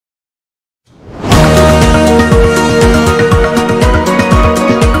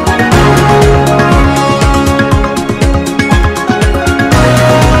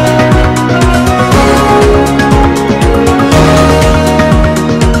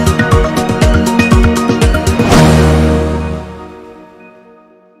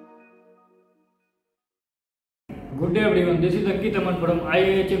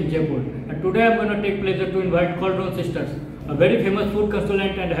IIHM Jaipur, and today I am going to take pleasure to invite Cauldron Sisters, a very famous food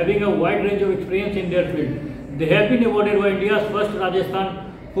consultant and having a wide range of experience in their field. They have been awarded by India's first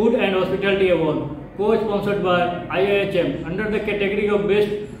Rajasthan Food and Hospitality Award, co-sponsored by IIHM under the category of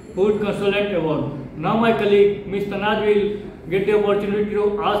Best Food Consultant Award. Now my colleague Ms. Tanaj will get the opportunity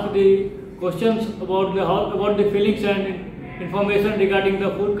to ask the questions about the feelings and information regarding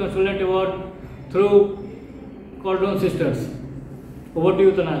the Food Consultant Award through Cauldron Sisters. Over to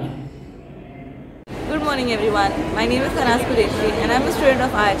you, Tanaj. Good morning everyone. My name is Tanaj and I am a student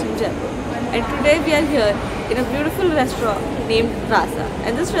of IIHM Jaipur. And today we are here in a beautiful restaurant named RASA.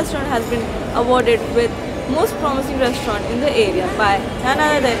 And this restaurant has been awarded with most promising restaurant in the area by none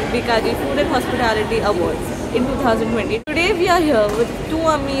other than BKG Food and Hospitality Awards in 2020. Today we are here with two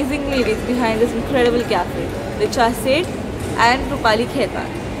amazing ladies behind this incredible cafe, Richa Seth and Rupali Khaitan.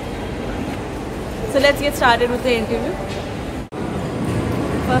 So let's get started with the interview.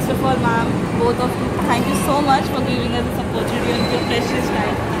 First of all, ma'am, both of you, thank you so much for giving us this opportunity and your precious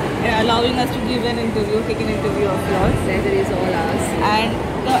time and allowing us to give an interview, take an interview of yours. Pleasure is all ours. And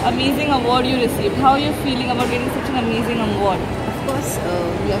the amazing award you received, how are you feeling about getting such an amazing award? Of course,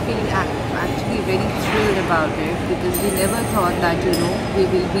 we are feeling actually very thrilled about it because we never thought that, we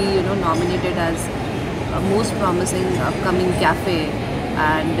will be, nominated as a most promising upcoming cafe,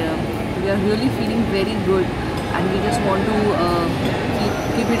 and we are really feeling very good, and we just want to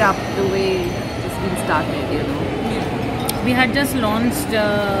keep it up the way it's been started, We had just launched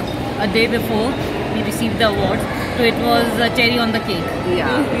a day before we received the award, so it was a cherry on the cake.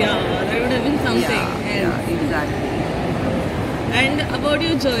 Yeah, that would have been something. Yeah, exactly. And about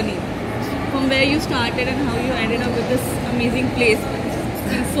your journey, from where you started and how you ended up with this amazing place.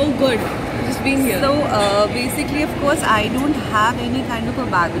 It's been so good just being here. So basically, of course, I don't have any kind of a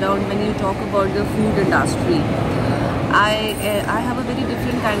background when you talk about the food industry. I have a very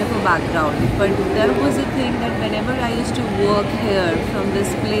different kind of a background, but there was a thing that whenever I used to work here from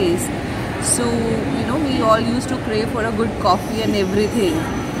this place, so we all used to crave for a good coffee and everything,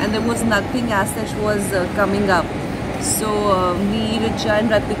 and there was nothing as such was coming up. So me, Richa and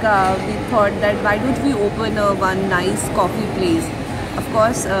Ratika, we thought that why don't we open one nice coffee place. Of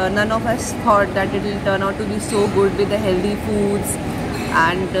course, none of us thought that it will turn out to be so good with the healthy foods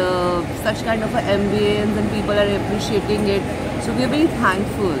and such kind of an ambience, and people are appreciating it. So we are very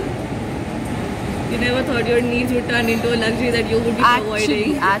thankful. You never thought your needs would turn into a luxury that you would be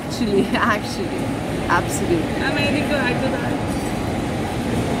providing. Actually, absolutely. Anything to add to that?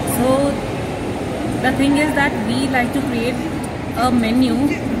 So the thing is that we like to create a menu.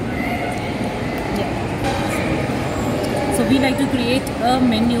 So we like to create a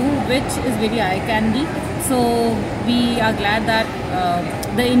menu which is very eye candy. So we are glad that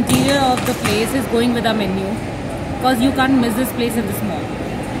the interior of the place is going with our menu, because you can't miss this place in this mall.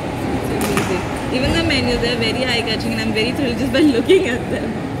 It's amazing. Even the menus, they're very eye-catching, and I'm very thrilled just by looking at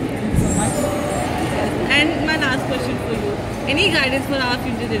them. Thank you so much. And my last question for you, any guidance for our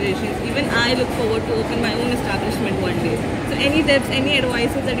future generations? Even I look forward to open my own establishment one day. So any tips, any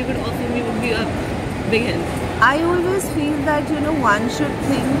advices that you could offer me would be a big help. I always feel that one should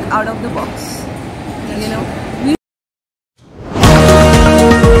think out of the box.